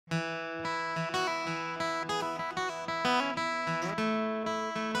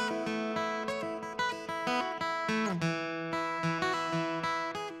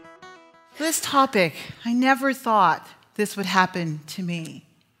This topic, I never thought this would happen to me.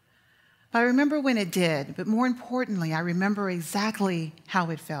 But I remember when it did, but more importantly, I remember exactly how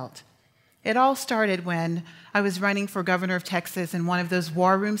it felt. It all started when I was running for governor of Texas in one of those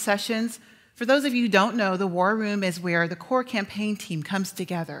war room sessions. For those of you who don't know, the war room is where the core campaign team comes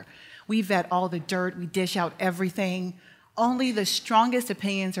together. We vet all the dirt, we dish out everything. Only the strongest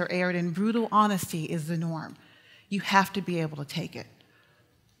opinions are aired, and brutal honesty is the norm. You have to be able to take it.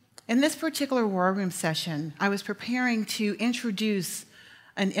 In this particular war room session, I was preparing to introduce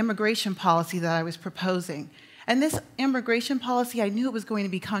an immigration policy that I was proposing. And this immigration policy, I knew it was going to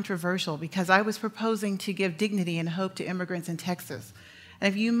be controversial because I was proposing to give dignity and hope to immigrants in Texas.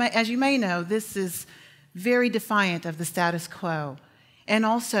 And as you may know, this is very defiant of the status quo and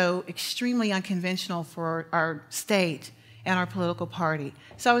also extremely unconventional for our state and our political party.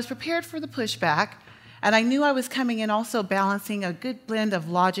 So I was prepared for the pushback, and I knew I was coming in also balancing a good blend of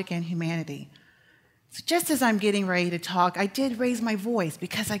logic and humanity. So just as I'm getting ready to talk, I did raise my voice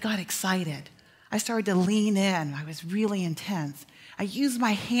because I got excited. I started to lean in. I was really intense. I used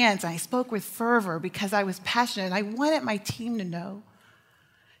my hands, and I spoke with fervor because I was passionate. I wanted my team to know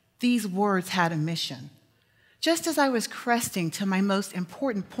these words had a mission. Just as I was cresting to my most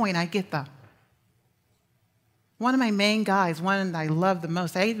important point, I get one of my main guys, one that I love the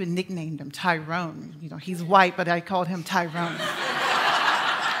most, I even nicknamed him Tyrone. You know, he's white, but I called him Tyrone.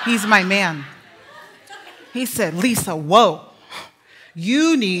 He's my man. He said, "Lisa, whoa,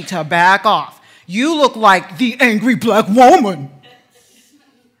 you need to back off. You look like the angry black woman."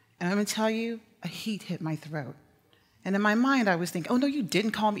 And I'm going to tell you, a heat hit my throat. And in my mind, I was thinking, oh, no, you didn't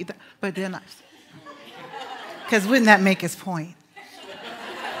call me that. But then because wouldn't that make his point?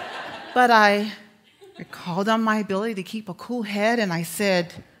 But I recalled on my ability to keep a cool head, and I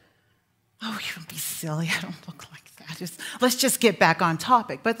said, oh, you don't be silly. I don't look like that. Let's just get back on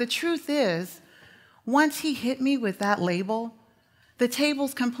topic. But the truth is, once he hit me with that label, the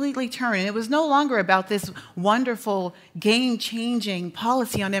tables completely turned. And it was no longer about this wonderful, game-changing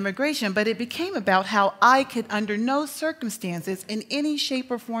policy on immigration, but it became about how I could, under no circumstances, in any shape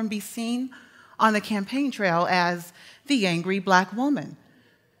or form, be seen on the campaign trail as the angry black woman.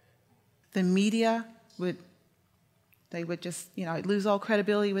 The media would just, I'd lose all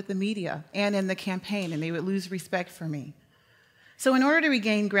credibility with the media and in the campaign, and they would lose respect for me. So in order to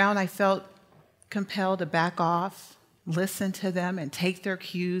regain ground, I felt compelled to back off, listen to them, and take their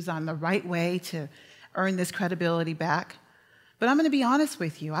cues on the right way to earn this credibility back. But I'm going to be honest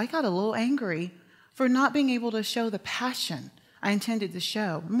with you, I got a little angry for not being able to show the passion I intended to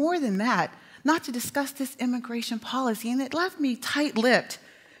show. More than that, not to discuss this immigration policy, and it left me tight-lipped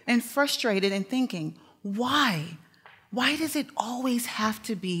and frustrated and thinking, why? Why does it always have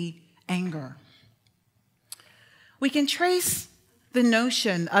to be anger? We can trace the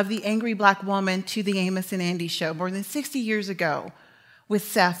notion of the angry black woman to the Amos and Andy show more than 60 years ago with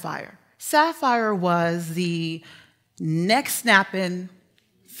Sapphire. Sapphire was the neck-snapping,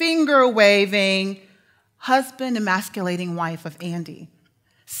 finger-waving, husband-emasculating wife of Andy.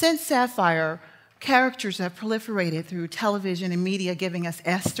 Since Sapphire, characters have proliferated through television and media, giving us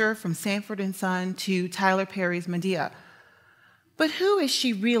Esther from Sanford & Son to Tyler Perry's Medea. But who is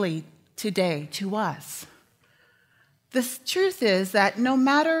she really today to us? The truth is that no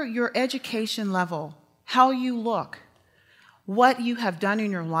matter your education level, how you look, what you have done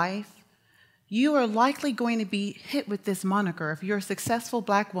in your life, you are likely going to be hit with this moniker if you're a successful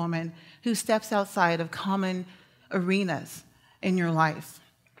black woman who steps outside of common arenas in your life.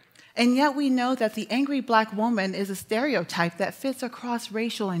 And yet we know that the angry black woman is a stereotype that fits across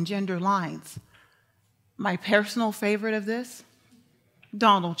racial and gender lines. My personal favorite of this,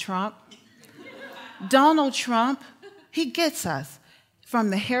 Donald Trump. Donald Trump, he gets us from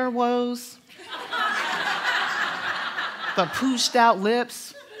the hair woes, the pooshed out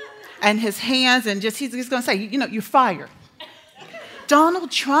lips, and his hands, and he's going to say, you're fired.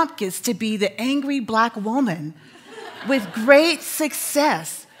 Donald Trump gets to be the angry black woman with great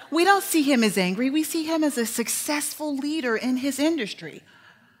success. We don't see him as angry. We see him as a successful leader in his industry.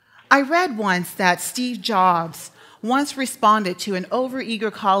 I read once that Steve Jobs once responded to an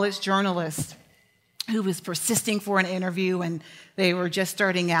overeager college journalist who was persisting for an interview, and they were just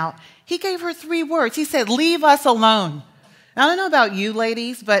starting out. He gave her 3 words. He said, "Leave us alone." Now, I don't know about you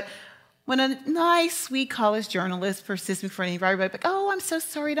ladies, but when a nice, sweet college journalist persists for an interview, everybody's like, "Oh, I'm so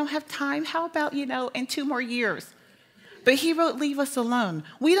sorry, I don't have time. How about, in 2 more years?" But he wrote, "Leave us alone."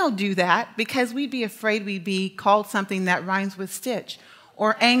 We don't do that because we'd be afraid we'd be called something that rhymes with stitch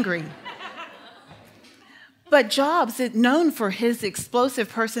or angry. But Jobs, known for his explosive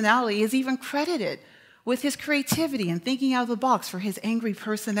personality, is even credited with his creativity and thinking out of the box for his angry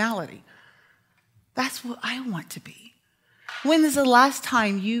personality. That's what I want to be. When is the last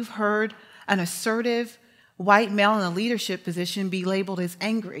time you've heard an assertive white male in a leadership position be labeled as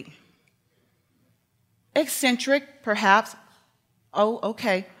angry? Eccentric, perhaps. Oh,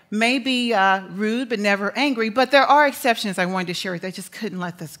 okay. Maybe rude, but never angry. But there are exceptions I wanted to share with you. I just couldn't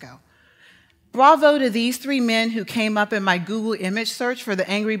let this go. Bravo to these 3 men who came up in my Google image search for the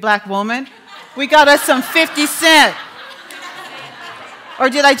angry black woman. We got us some 50 Cent. Or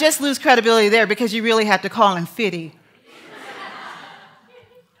did I just lose credibility there because you really had to call him Fitty?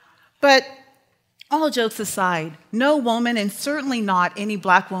 But all jokes aside, no woman, and certainly not any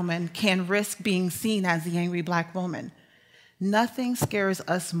black woman, can risk being seen as the angry black woman. Nothing scares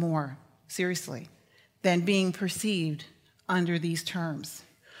us more, seriously, than being perceived under these terms.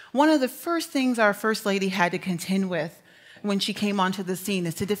 One of the first things our First Lady had to contend with when she came onto the scene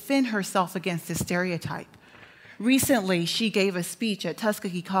is to defend herself against this stereotype. Recently, she gave a speech at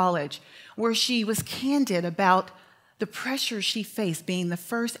Tuskegee College where she was candid about the pressure she faced being the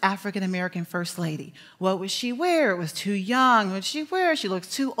first African-American First Lady. What would she wear? It was too young. What would she wear? She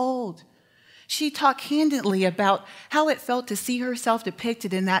looks too old. She talked candidly about how it felt to see herself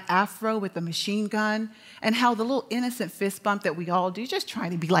depicted in that afro with the machine gun and how the little innocent fist bump that we all do, just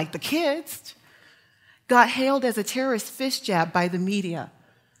trying to be like the kids, got hailed as a terrorist fist jab by the media.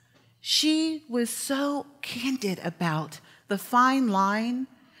 She was so candid about the fine line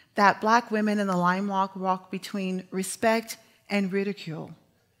that black women in the limewalk walk between respect and ridicule.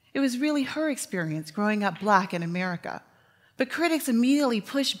 It was really her experience growing up black in America. But critics immediately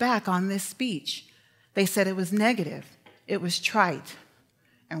pushed back on this speech. They said it was negative, it was trite,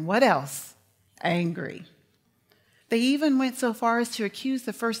 and what else? Angry. They even went so far as to accuse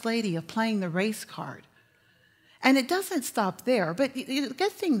the First Lady of playing the race card. And it doesn't stop there, but the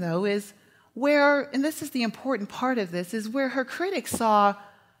good thing, though, is where, and this is the important part of this, is where her critics saw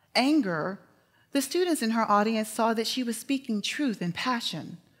anger, the students in her audience saw that she was speaking truth and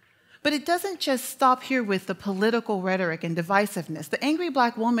passion. But it doesn't just stop here with the political rhetoric and divisiveness. The angry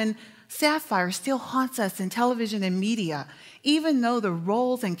black woman, Sapphire, still haunts us in television and media, even though the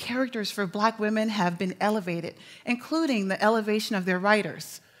roles and characters for black women have been elevated, including the elevation of their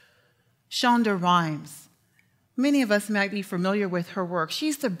writers. Shonda Rhimes. Many of us might be familiar with her work.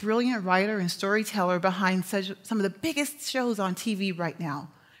 She's the brilliant writer and storyteller behind some of the biggest shows on TV right now: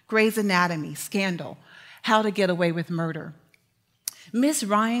 Grey's Anatomy, Scandal, How to Get Away with Murder. Miss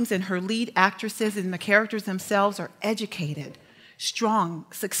Rhimes and her lead actresses and the characters themselves are educated, strong,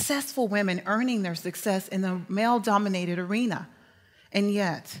 successful women earning their success in the male-dominated arena. And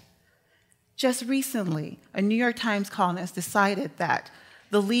yet, just recently, a New York Times columnist decided that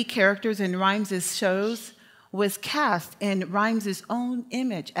the lead characters in Rhimes' shows was cast in Rhimes' own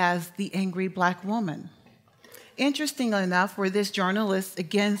image as the angry black woman. Interestingly enough, where this journalist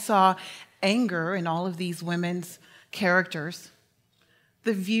again saw anger in all of these women's characters,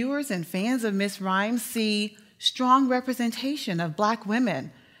 the viewers and fans of Miss Rhimes see strong representation of black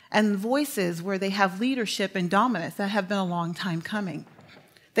women and voices where they have leadership and dominance that have been a long time coming.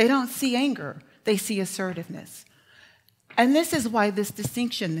 They don't see anger, they see assertiveness. And this is why this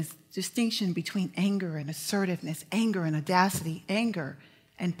distinction between anger and assertiveness, anger and audacity, anger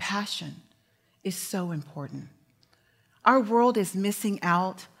and passion is so important. Our world is missing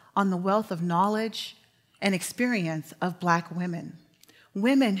out on the wealth of knowledge and experience of black women.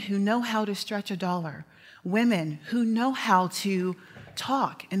 Women who know how to stretch a dollar, women who know how to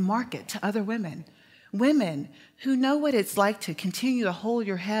talk and market to other women, women who know what it's like to continue to hold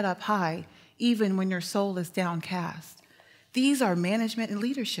your head up high even when your soul is downcast. These are management and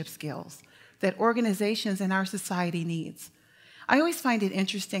leadership skills that organizations in our society needs. I always find it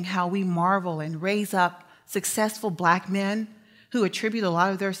interesting how we marvel and raise up successful black men who attribute a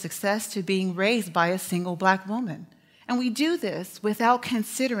lot of their success to being raised by a single black woman. And we do this without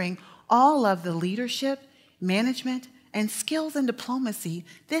considering all of the leadership, management, and skills and diplomacy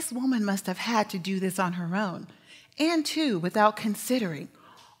this woman must have had to do this on her own. And too, without considering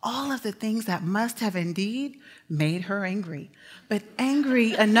all of the things that must have indeed made her angry, but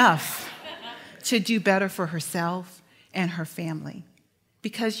angry enough to do better for herself and her family.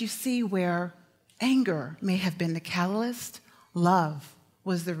 Because you see, where anger may have been the catalyst, love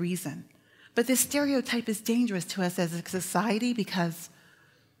was the reason. But this stereotype is dangerous to us as a society because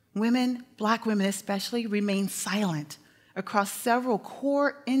women, black women especially, remain silent across several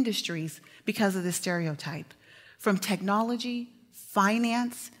core industries because of this stereotype. From technology,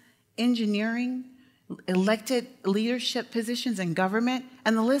 finance, engineering, elected leadership positions in government,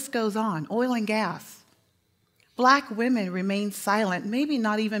 and the list goes on, oil and gas. Black women remain silent, maybe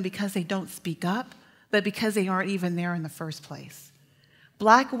not even because they don't speak up, but because they aren't even there in the first place.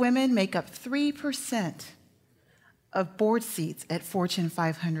 Black women make up 3% of board seats at Fortune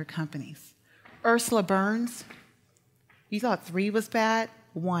 500 companies. Ursula Burns, you thought 3 was bad?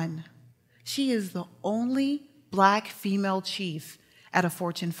 1. She is the only Black female chief at a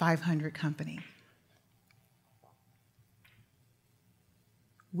Fortune 500 company.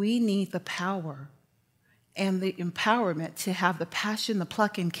 We need the power and the empowerment to have the passion, the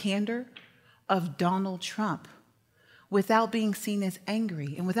pluck, and candor of Donald Trump without being seen as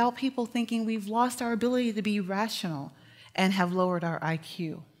angry and without people thinking we've lost our ability to be rational and have lowered our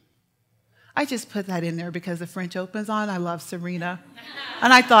IQ. I just put that in there because the French Open's on. I love Serena.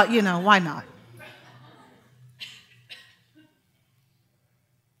 And I thought, why not?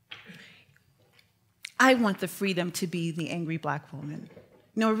 I want the freedom to be the angry Black woman.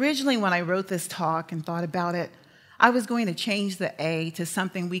 Originally when I wrote this talk and thought about it, I was going to change the A to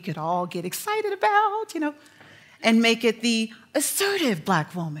something we could all get excited about, and make it the assertive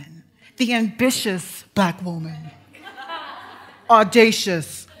Black woman, the ambitious Black woman,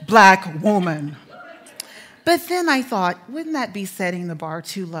 audacious Black woman. But then I thought, wouldn't that be setting the bar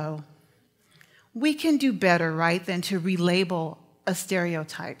too low? We can do better, right, than to relabel a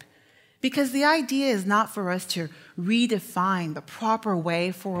stereotype. Because the idea is not for us to redefine the proper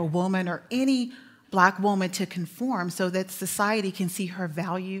way for a woman or any Black woman to conform so that society can see her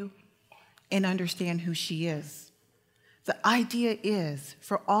value and understand who she is. The idea is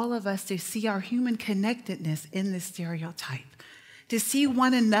for all of us to see our human connectedness in this stereotype, to see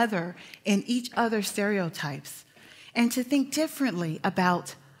one another in each other's stereotypes, and to think differently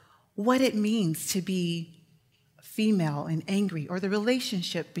about what it means to be female and angry, or the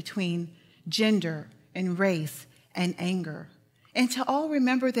relationship between gender and race and anger. And to all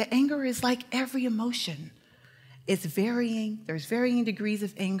remember that anger is like every emotion. It's varying. There's varying degrees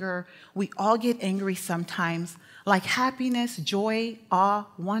of anger. We all get angry sometimes. Like happiness, joy, awe,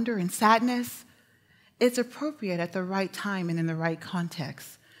 wonder, and sadness, it's appropriate at the right time and in the right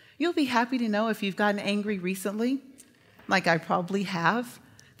context. You'll be happy to know if you've gotten angry recently, like I probably have,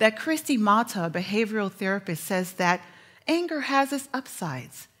 that Christy Mata, a behavioral therapist, says that anger has its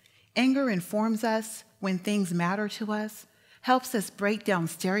upsides. Anger informs us when things matter to us, helps us break down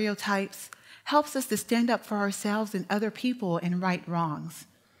stereotypes, helps us to stand up for ourselves and other people and right wrongs.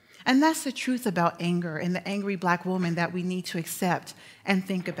 And that's the truth about anger and the angry Black woman that we need to accept and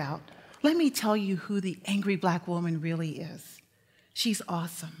think about. Let me tell you who the angry Black woman really is. She's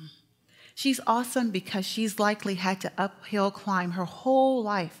awesome. She's awesome because she's likely had to uphill climb her whole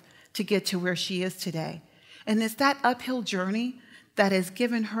life to get to where she is today. And it's that uphill journey that has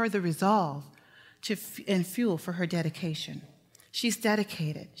given her the resolve and fuel for her dedication. She's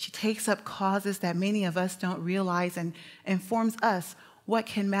dedicated. She takes up causes that many of us don't realize and informs us what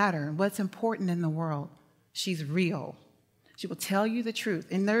can matter and what's important in the world. She's real. She will tell you the truth.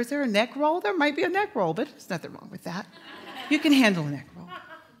 And is there a neck roll? There might be a neck roll, but there's nothing wrong with that. You can handle a neck roll.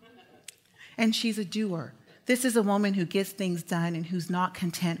 And she's a doer. This is a woman who gets things done and who's not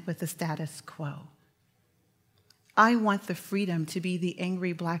content with the status quo. I want the freedom to be the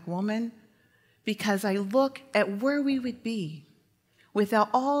angry Black woman because I look at where we would be without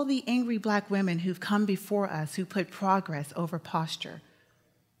all the angry Black women who've come before us who put progress over posture.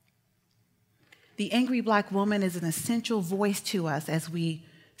 The angry Black woman is an essential voice to us as we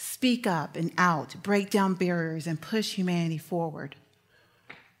speak up and out, break down barriers, and push humanity forward.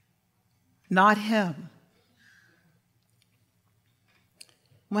 Not him.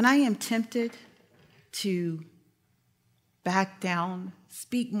 When I am tempted to back down,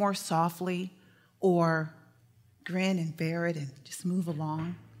 speak more softly, or grin and bear it and just move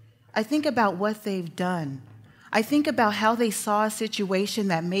along, I think about what they've done. I think about how they saw a situation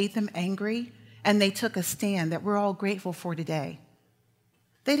that made them angry and they took a stand that we're all grateful for today.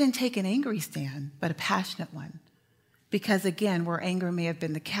 They didn't take an angry stand, but a passionate one. Because again, where anger may have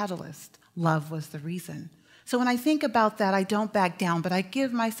been the catalyst, love was the reason. So when I think about that, I don't back down, but I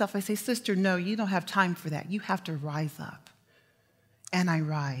give myself, I say, sister, no, you don't have time for that. You have to rise up. And I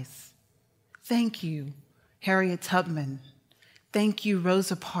rise. Thank you, Harriet Tubman. Thank you,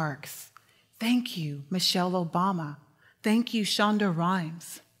 Rosa Parks. Thank you, Michelle Obama. Thank you, Shonda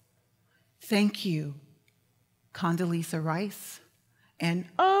Rhimes. Thank you, Condoleezza Rice and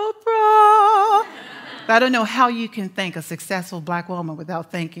Oprah. I don't know how you can thank a successful Black woman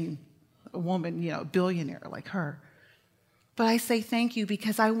without thanking a woman, a billionaire like her. But I say thank you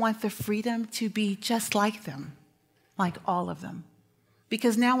because I want the freedom to be just like them, like all of them.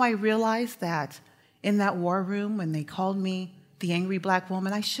 Because now I realize that in that war room when they called me the angry Black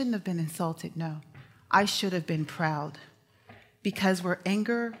woman, I shouldn't have been insulted, no. I should have been proud. Because where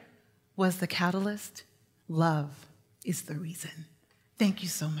anger was the catalyst, love is the reason. Thank you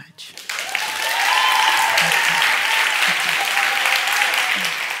so much.